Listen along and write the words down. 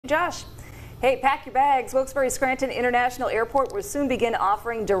Josh. Hey, pack your bags. Wilkes-Barre Scranton International Airport will soon begin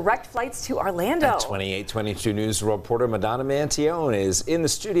offering direct flights to Orlando. 2822 News reporter Madonna Mantione is in the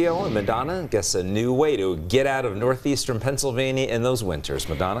studio. And Madonna, guess a new way to get out of northeastern Pennsylvania in those winters.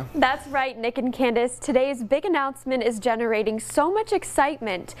 Madonna? That's right, Nick and Candace. Today's big announcement is generating so much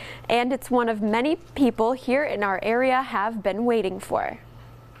excitement, and it's one of many people here in our area have been waiting for.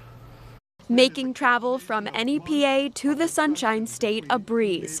 Making travel from any PA to the Sunshine State a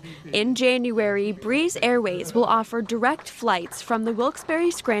breeze. In January, Breeze Airways will offer direct flights from the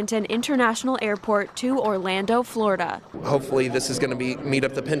Wilkes-Barre Scranton International Airport to Orlando, Florida. Hopefully this is going to meet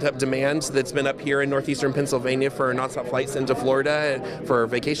up the pent-up demand that's been up here in northeastern Pennsylvania for nonstop flights into Florida for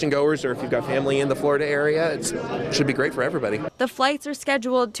vacation goers, or if you've got family in the Florida area. It should be great for everybody. The flights are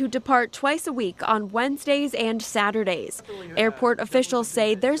scheduled to depart twice a week on Wednesdays and Saturdays. Airport officials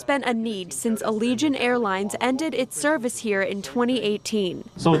say there's been a need since Allegiant Airlines ended its service here in 2018.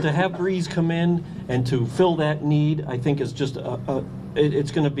 So to have Breeze come in and to fill that need, I think is just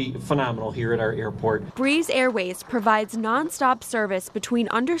it's going to be phenomenal here at our airport. Breeze Airways provides nonstop service between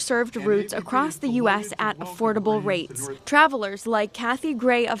underserved routes across the U.S. at affordable rates. Travelers like Kathy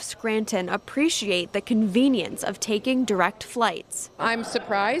Gray of Scranton appreciate the convenience of taking direct flights. I'm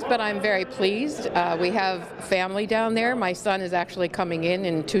surprised, but I'm very pleased. We have family down there. My son is actually coming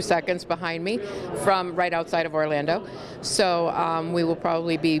in 2 seconds behind me from right outside of Orlando. So we will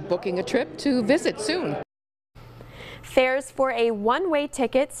probably be booking a trip to visit soon. Fares for a one-way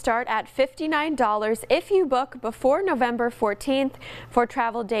ticket start at $59 if you book before November 14th for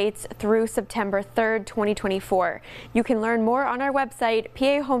travel dates through September 3rd, 2024. You can learn more on our website,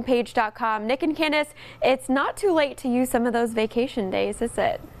 PAHomepage.com. Nick and Candace, it's not too late to use some of those vacation days, is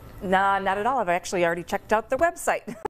it? Nah, not at all. I've actually already checked out the website.